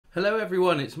Hello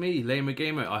everyone, it's me,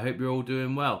 LamerGamer. I hope you're all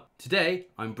doing well. Today,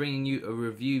 I'm bringing you a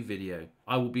review video.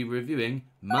 I will be reviewing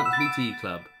Monthly Tea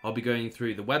Club. I'll be going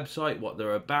through the website, what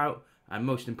they're about, and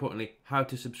most importantly, how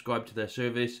to subscribe to their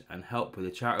service and help with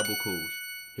the charitable cause.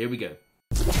 Here we go.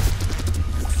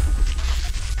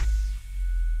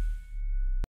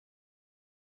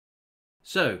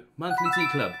 So, Monthly Tea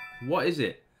Club, what is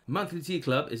it? Monthly Tea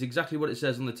Club is exactly what it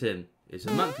says on the tin. It's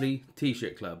a monthly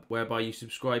t-shirt club whereby you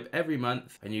subscribe every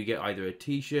month and you get either a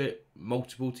t-shirt,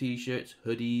 multiple t-shirts,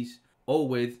 hoodies, all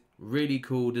with really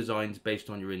cool designs based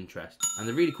on your interest. And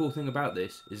the really cool thing about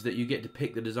this is that you get to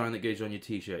pick the design that goes on your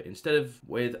t-shirt. Instead of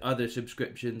with other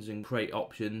subscriptions and crate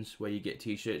options where you get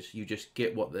t-shirts, you just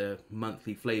get what the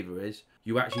monthly flavour is.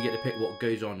 You actually get to pick what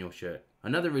goes on your shirt.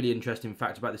 Another really interesting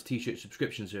fact about this t-shirt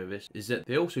subscription service is that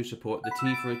they also support the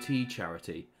Tea for a Tea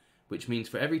charity, which means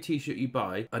for every t-shirt you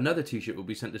buy, another t-shirt will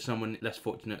be sent to someone less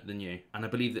fortunate than you. And I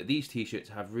believe that these t-shirts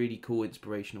have really cool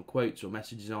inspirational quotes or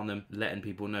messages on them, letting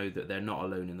people know that they're not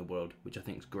alone in the world, which I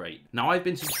think is great. Now, I've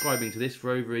been subscribing to this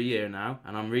for over a year now,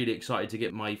 and I'm really excited to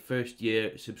get my first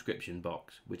year subscription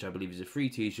box, which I believe is a free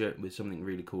t-shirt with something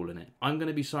really cool in it. I'm going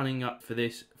to be signing up for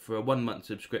this for a 1-month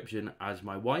subscription as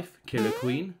my wife,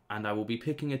 KillerQueen, and I will be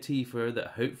picking a tea for her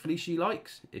that hopefully she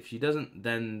likes. If she doesn't,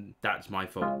 then that's my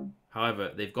fault.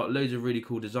 However, they've got loads of really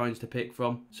cool designs to pick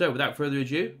from. So without further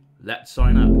ado, let's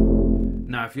sign up.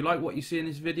 Now, if you like what you see in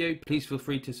this video, please feel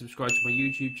free to subscribe to my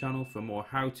YouTube channel for more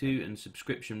how-to and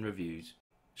subscription reviews.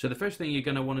 So the first thing you're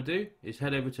going to want to do is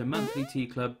head over to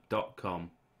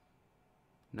monthlyteaclub.com.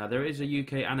 Now, there is a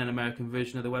UK and an American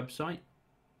version of the website.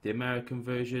 The American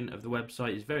version of the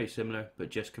website is very similar, but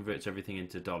just converts everything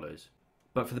into dollars.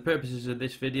 But for the purposes of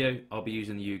this video, I'll be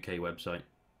using the UK website.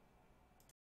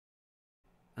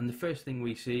 And the first thing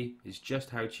we see is just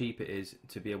how cheap it is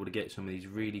to be able to get some of these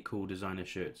really cool designer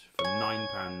shirts for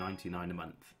 £9.99 a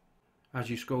month. As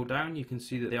you scroll down, you can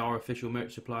see that they are official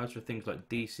merch suppliers for things like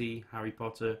DC, Harry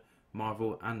Potter,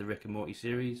 Marvel and the Rick and Morty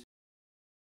series.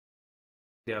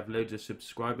 They have loads of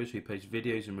subscribers who post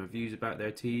videos and reviews about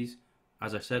their tees.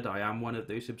 As I said, I am one of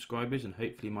those subscribers and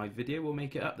hopefully my video will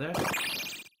make it up there.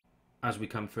 As we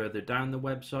come further down the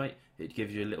website, it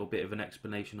gives you a little bit of an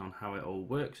explanation on how it all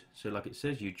works. So like it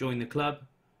says, you join the club,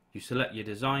 you select your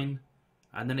design,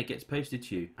 and then it gets posted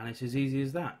to you. And it's as easy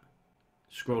as that.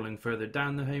 Scrolling further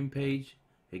down the home page,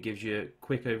 it gives you a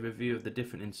quick overview of the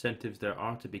different incentives there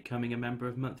are to becoming a member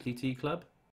of Monthly Tea Club.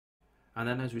 And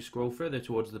then as we scroll further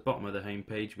towards the bottom of the home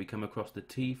page, we come across the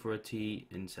Tea for a Tea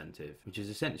incentive, which is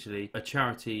essentially a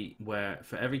charity where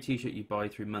for every t-shirt you buy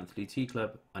through Monthly Tea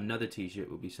Club, another t-shirt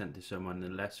will be sent to someone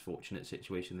in a less fortunate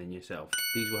situation than yourself.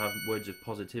 These will have words of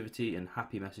positivity and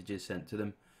happy messages sent to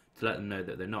them to let them know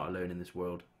that they're not alone in this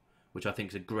world, which I think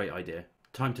is a great idea.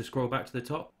 Time to scroll back to the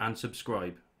top and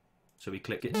subscribe. So we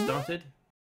click Get Started.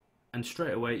 And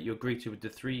straight away you're greeted with the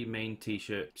 3 main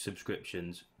t-shirt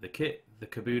subscriptions: the kit, the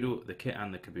caboodle, the kit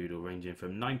and the caboodle, ranging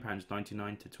from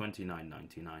 £9.99 to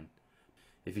 £29.99.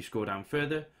 If you scroll down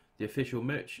further, the official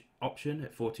merch option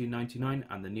at £14.99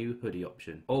 and the new hoodie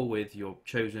option, all with your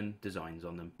chosen designs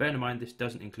on them. Bear in mind this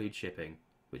doesn't include shipping,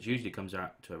 which usually comes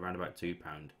out to around about £2.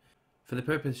 For the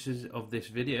purposes of this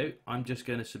video, I'm just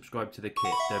going to subscribe to the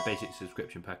kit, their basic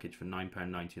subscription package for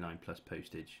 £9.99 plus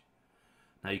postage.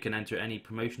 Now you can enter any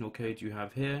promotional codes you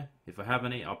have here. If I have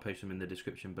any, I'll post them in the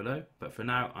description below. But for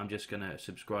now, I'm just going to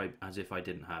subscribe as if I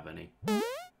didn't have any.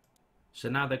 So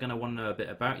now they're going to want to know a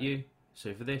bit about you.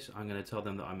 So for this, I'm going to tell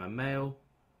them that I'm a male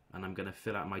and I'm going to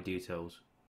fill out my details.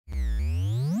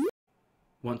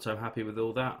 Once I'm happy with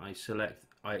all that,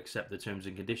 I accept the terms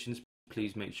and conditions.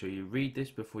 Please make sure you read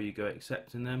this before you go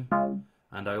accepting them.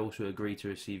 And I also agree to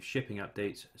receive shipping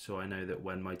updates so I know that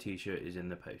when my t-shirt is in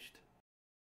the post.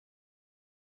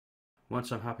 Once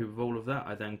I'm happy with all of that,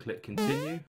 I then click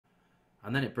Continue,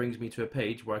 and then it brings me to a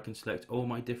page where I can select all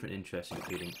my different interests,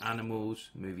 including animals,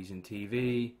 movies and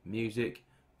TV, music,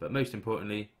 but most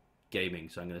importantly, gaming.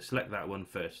 So I'm going to select that one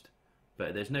first.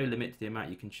 But there's no limit to the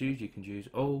amount you can choose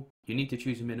all. You need to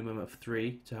choose a minimum of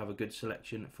 3 to have a good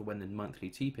selection for when the monthly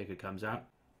tea picker comes out.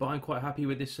 But I'm quite happy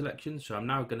with this selection, so I'm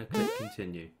now going to click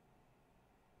Continue.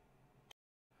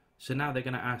 So now they're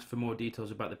going to ask for more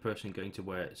details about the person going to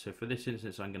wear it. So for this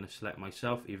instance, I'm going to select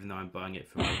myself, even though I'm buying it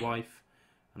for my wife.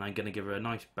 And I'm going to give her a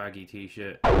nice baggy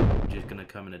t-shirt, which is going to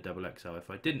come in a XXL. If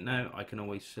I didn't know, I can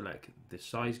always select the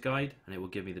size guide, and it will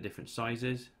give me the different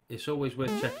sizes. It's always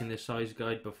worth checking this size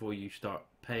guide before you start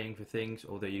paying for things,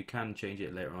 although you can change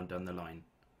it later on down the line.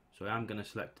 So I am going to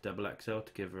select the XXL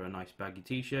to give her a nice baggy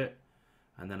t-shirt,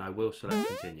 and then I will select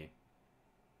Continue.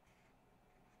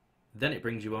 Then it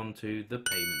brings you on to the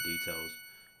payment details.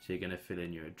 So you're going to fill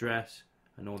in your address,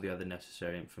 and all the other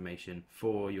necessary information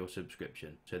for your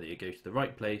subscription so that it goes to the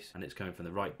right place and it's coming from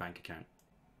the right bank account.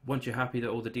 Once you're happy that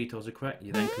all the details are correct,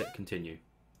 you then click continue.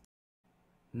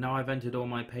 Now I've entered all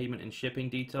my payment and shipping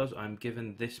details, I'm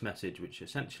given this message which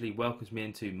essentially welcomes me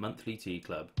into Monthly Tea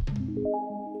Club.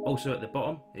 Also at the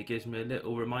bottom it gives me a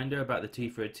little reminder about the Tea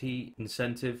for a Tea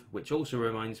incentive, which also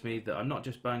reminds me that I'm not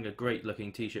just buying a great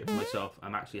looking t-shirt for myself,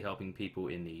 I'm actually helping people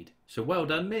in need. So well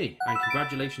done me, and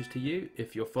congratulations to you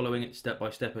if you're following it step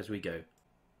by step as we go.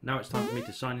 Now it's time for me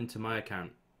to sign into my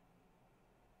account.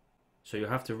 So you'll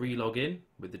have to re-log in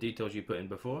with the details you put in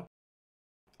before.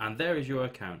 And there is your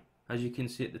account. As you can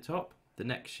see at the top, the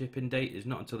next shipping date is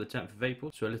not until the 10th of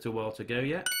April, so a little while to go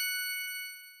yet.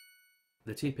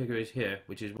 The tea picker is here,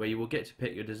 which is where you will get to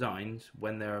pick your designs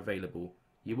when they're available.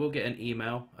 You will get an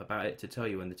email about it to tell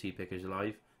you when the tea picker is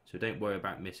live, so don't worry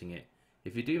about missing it.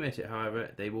 If you do miss it, however,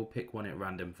 they will pick one at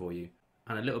random for you.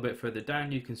 And a little bit further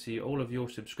down you can see all of your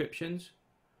subscriptions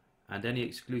and any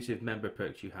exclusive member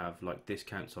perks you have, like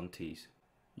discounts on teas.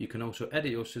 You can also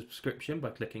edit your subscription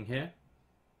by clicking here.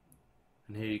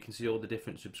 And here you can see all the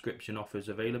different subscription offers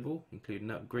available, including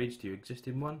upgrades to your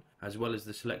existing one, as well as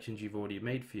the selections you've already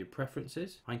made for your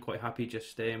preferences. I'm quite happy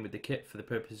just staying with the kit for the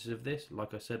purposes of this.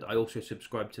 Like I said, I also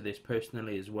subscribe to this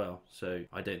personally as well, so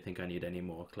I don't think I need any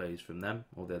more clothes from them,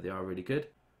 although they are really good.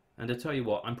 And I tell you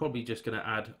what, I'm probably just going to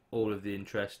add all of the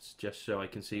interests just so I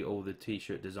can see all the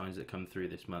t-shirt designs that come through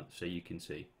this month, so you can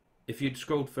see. If you'd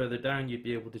scrolled further down, you'd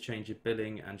be able to change your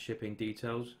billing and shipping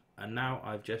details. And now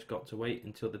I've just got to wait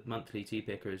until the monthly tea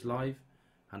picker is live,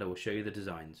 and I will show you the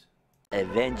designs.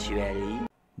 Eventually.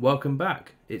 Welcome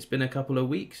back. It's been a couple of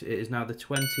weeks. It is now the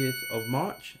 20th of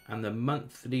March, and the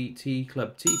monthly tea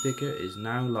club tea picker is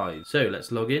now live. So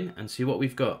let's log in and see what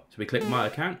we've got. So we click my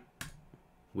account,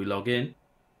 we log in,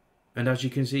 and as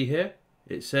you can see here,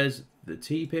 it says the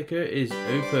tea picker is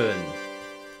open.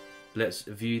 Let's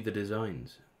view the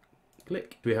designs.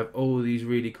 Click. We have all these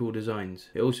really cool designs.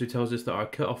 It also tells us that our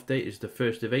cut-off date is the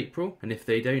 1st of April, and if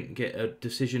they don't get a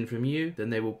decision from you, then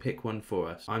they will pick one for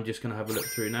us. I'm just going to have a look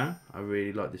through now. I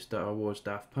really like the Star Wars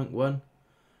Daft Punk one.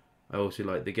 I also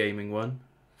like the gaming one.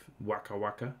 Waka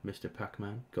Waka, Mr.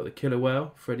 Pac-Man. Got the Killer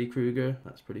Whale, Freddy Krueger.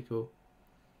 That's pretty cool.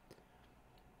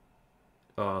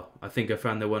 Oh, I think I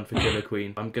found the one for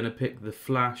KillerQueen. I'm going to pick the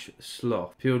Flash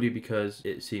Sloth, purely because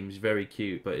it seems very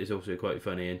cute, but it's also quite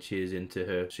funny, and she is into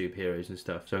her superheroes and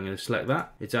stuff. So I'm going to select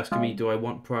that. It's asking me, do I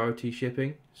want priority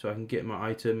shipping, so I can get my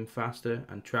item faster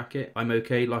and track it. I'm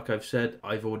okay, like I've said,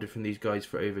 I've ordered from these guys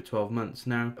for over 12 months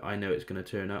now. I know it's going to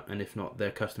turn up, and if not,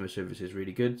 their customer service is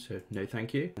really good, so no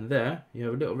thank you. And there, you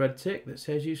have a little red tick that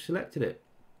says you selected it.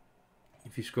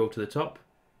 If you scroll to the top,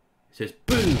 it says,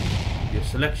 boom! Your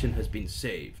selection has been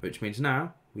saved, which means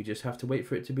now we just have to wait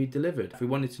for it to be delivered. If we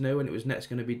wanted to know when it was next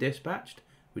going to be dispatched,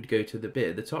 we'd go to the bit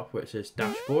at the top where it says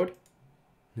dashboard.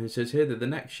 And it says here that the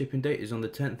next shipping date is on the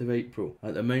 10th of April.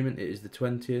 At the moment it is the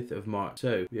 20th of March.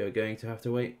 So we are going to have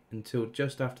to wait until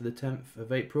just after the 10th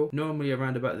of April. Normally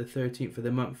around about the 13th of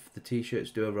the month the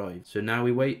t-shirts do arrive. So now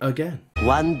we wait again.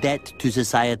 One debt to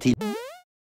society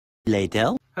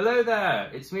later. Hello there,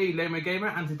 it's me,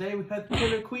 LamerGamer, and today we have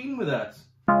KillerQueen with us.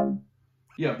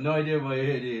 You have no idea why you're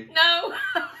here, do you? No!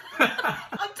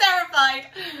 I'm terrified!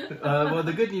 Well,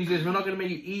 the good news is we're not going to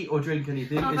make you eat or drink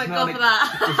anything. Oh, thank God for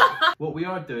that. What we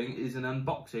are doing is an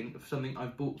unboxing of something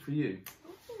I've bought for you.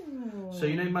 Ooh. So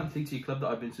you know Monthly Tea Club that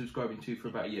I've been subscribing to for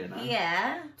about a year now?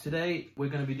 Yeah. Today we're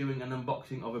going to be doing an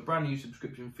unboxing of a brand new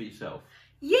subscription for yourself.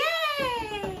 Yay!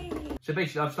 So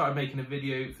basically I've started making a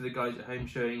video for the guys at home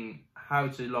showing how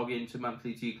to log into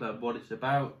Monthly Tea Club, what it's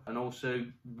about, and also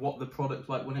what the product's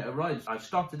like when it arrives. I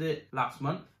started it last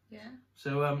month. Yeah.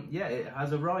 So yeah, it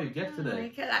has arrived yesterday. Oh,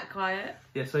 make it that quiet.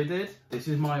 Yes, I did. This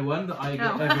is my one that I get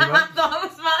every month. I thought it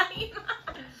was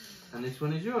mine. And this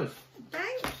one is yours.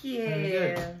 Thank you. There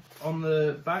you go. On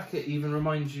the back, it even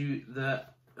reminds you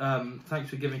that thanks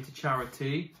for giving to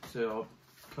charity. So I'll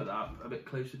put that up a bit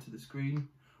closer to the screen.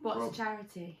 What's a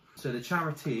charity? So the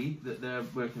charity that they're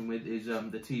working with is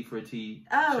the Tea for a Tea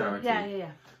charity.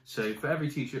 Yeah. So for every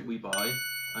t-shirt we buy,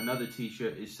 another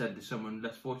t-shirt is sent to someone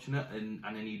less fortunate and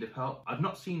in need of help. I've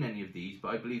not seen any of these, but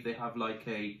I believe they have like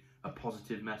a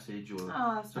positive message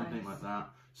or something like that.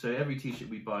 So every t-shirt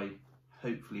we buy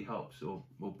hopefully helps or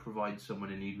provides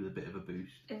someone in need with a bit of a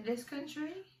boost. In this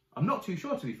country? I'm not too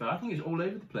sure, to be fair. I think it's all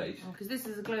over the place. Because this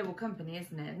is a global company,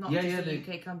 isn't it? Not just a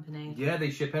UK company. Yeah,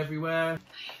 they ship everywhere.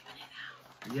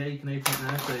 Can I open it now? Yeah, you can open it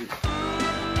now.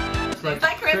 So it's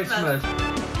like Christmas.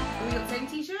 Have we got the same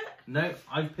t-shirt? No,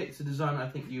 I've picked a design I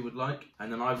think you would like,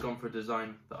 and then I've gone for a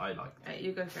design that I like. Right,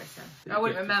 you go first then. I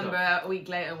wouldn't remember a week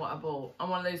later what I bought. I'm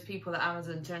one of those people that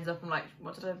Amazon turns up and I'm like,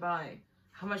 what did I buy?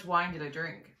 How much wine did I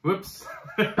drink? Whoops.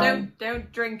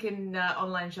 Don't drink in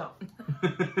online shop.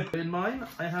 In mine,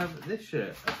 I have this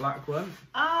shirt, a black one.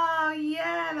 Oh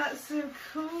yeah, that's so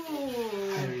cool.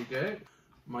 There you go.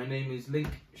 My name is Link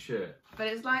shirt. But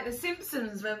it's like The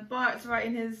Simpsons when Bart's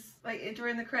writing his, like,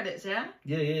 during the credits, yeah?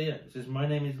 Yeah. It says, my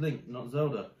name is Link, not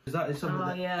Zelda. Because that is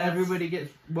something that everybody gets,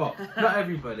 well, not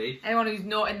everybody. Anyone who's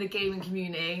not in the gaming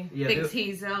community thinks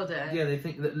he's Zelda. Yeah, they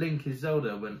think that Link is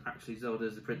Zelda when actually Zelda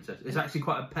is the princess. It's actually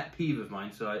quite a pet peeve of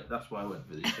mine, so that's why I went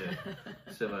for this shirt.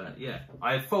 So, yeah.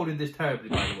 I have folded this terribly,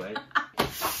 by the way.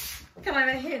 Can I have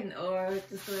a hint or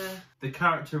just a... The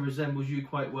character resembles you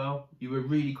quite well. You were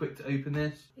really quick to open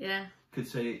this. Yeah. Could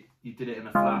say you did it in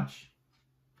a flash.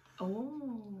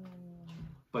 Oh.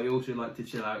 But you also like to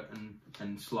chill out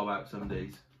and slow out some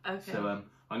days. Okay. So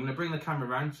I'm going to bring the camera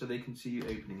around so they can see you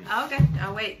opening it. Okay.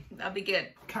 I'll wait. That'll be good.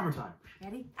 Camera time.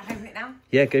 Ready? I open it now?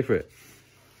 Yeah, go for it.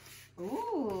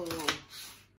 Ooh.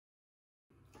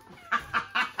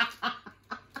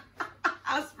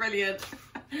 That's brilliant.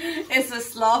 It's a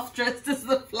sloth dressed as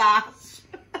the Flash.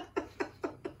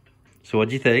 So what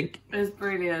do you think? It's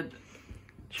brilliant.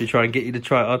 Should we try and get you to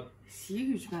try it on? It's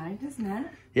huge, man, isn't it?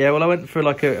 Yeah, well, I went for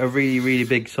like a really, really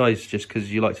big size just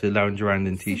because you like to lounge around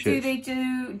in t-shirts. So do they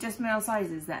do just male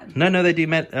sizes then? No, they do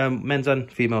men's and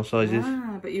female sizes.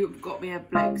 Ah, but you've got me a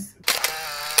blokes.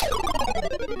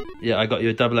 Yeah, I got you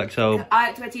a XXL. I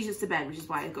like to wear t-shirts to bed, which is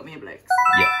why I got me a blokes.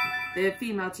 Yeah. The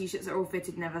female t-shirts are all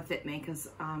fitted, never fit me because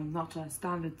I'm not a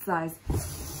standard size.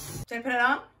 Should I put it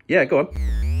on? Yeah, go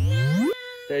on.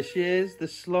 There she is, the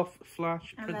Sloth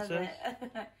Flash Princess. I love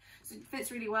it. So it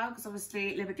fits really well because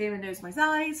obviously LamerGamer knows my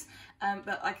size,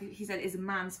 but like he said, it is a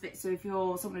man's fit. So if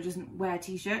you're someone who doesn't wear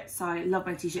t-shirts, so I love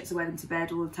my t-shirts, I wear them to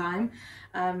bed all the time.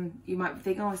 You might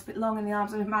think, oh, it's a bit long in the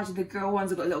arms. I imagine the girl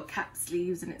ones have got little cap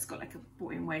sleeves and it's got like a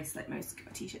boring waist like most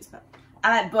t-shirts, but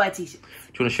I like boy t-shirts. Do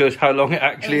you want to show us how long it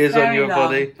actually is on your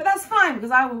body? But that's fine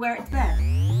because I will wear it to bed.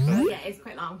 Yeah, it's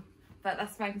quite long, but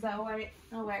that's fine because I'll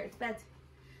wear it to bed.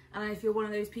 And if you're one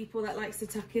of those people that likes to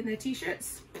tuck in their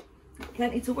t-shirts,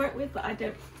 plenty to work with, but I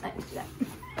don't like to do that.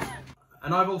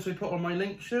 And I've also put on my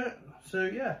Link shirt, so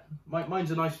yeah,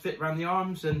 mine's a nice fit around the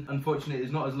arms, and unfortunately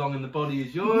it's not as long in the body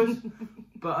as yours.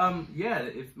 But yeah,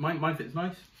 if mine fits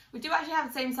nice. We do actually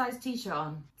have the same size t-shirt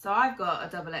on, so I've got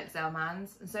a XXL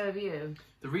man's, and so have you.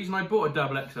 The reason I bought a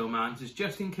XXL man's is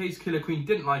just in case KillerQueen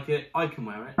didn't like it, I can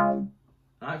wear it.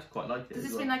 I actually quite like it. Does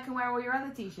this mean I can wear all your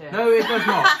other t-shirts? No, it does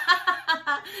not.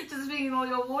 Does this mean all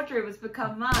your wardrobe has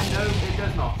become mine? No, it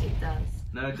does not. It does.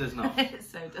 No, it does not. It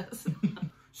so does.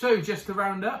 So, just to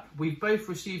round up, we've both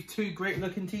received 2 great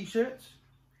looking t-shirts.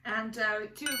 And 2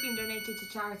 have been donated to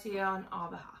charity on our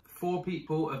behalf. 4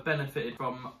 people have benefited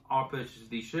from our purchase of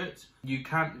these shirts. You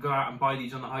can't go out and buy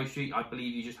these on the high street. I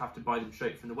believe you just have to buy them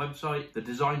straight from the website. The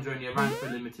designs are only around for a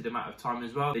limited amount of time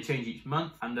as well. They change each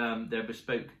month and they're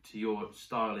bespoke to your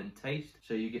style and taste.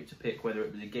 So you get to pick whether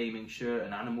it was a gaming shirt,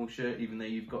 an animal shirt, even though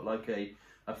you've got like a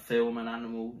film and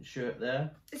animal shirt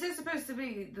there. Is this supposed to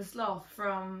be the sloth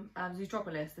from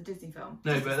Zootropolis, the Disney film?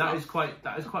 No, but that is quite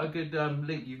a good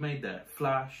link you've made there.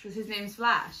 Flash. Because his name's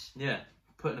Flash. Yeah,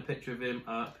 putting a picture of him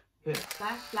up here.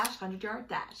 Flash, 100-yard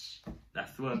dash.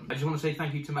 That's the one. I just want to say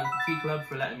thank you to Man Tea Club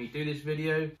for letting me do this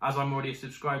video. As I'm already a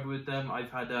subscriber with them,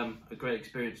 I've had a great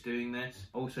experience doing this.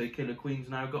 Also, KillerQueen's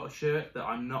now got a shirt that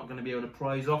I'm not going to be able to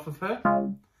prize off of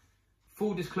her.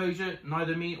 Full disclosure,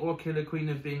 neither me or KillerQueen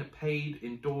have been paid,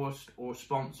 endorsed or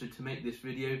sponsored to make this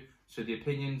video, so the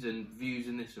opinions and views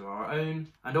in this are our own.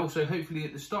 And also, hopefully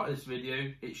at the start of this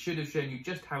video, it should have shown you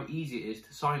just how easy it is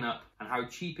to sign up and how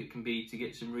cheap it can be to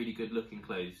get some really good looking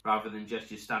clothes, rather than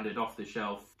just your standard off the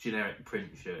shelf generic print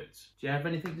shirts. Do you have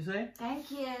anything to say?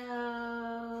 Thank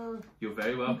you. You're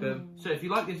very welcome. So if you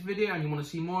like this video and you want to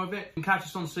see more of it, you can catch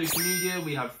us on social media.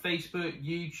 We have Facebook,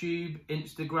 YouTube,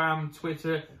 Instagram,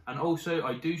 Twitter, and also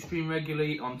I do stream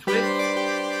regularly on Twitch.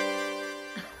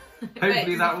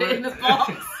 Hopefully that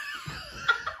works.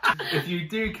 If you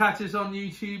do catch us on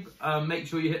YouTube, make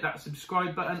sure you hit that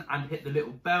subscribe button and hit the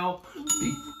little bell,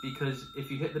 because if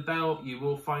you hit the bell, you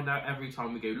will find out every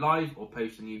time we go live or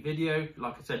post a new video.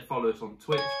 Like I said, follow us on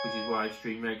Twitch, which is where I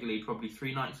stream regularly, probably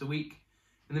 3 nights a week.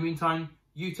 In the meantime,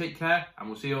 you take care and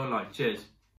we'll see you online. Cheers.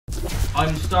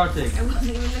 I'm starting. I wasn't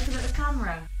even looking at the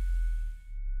camera.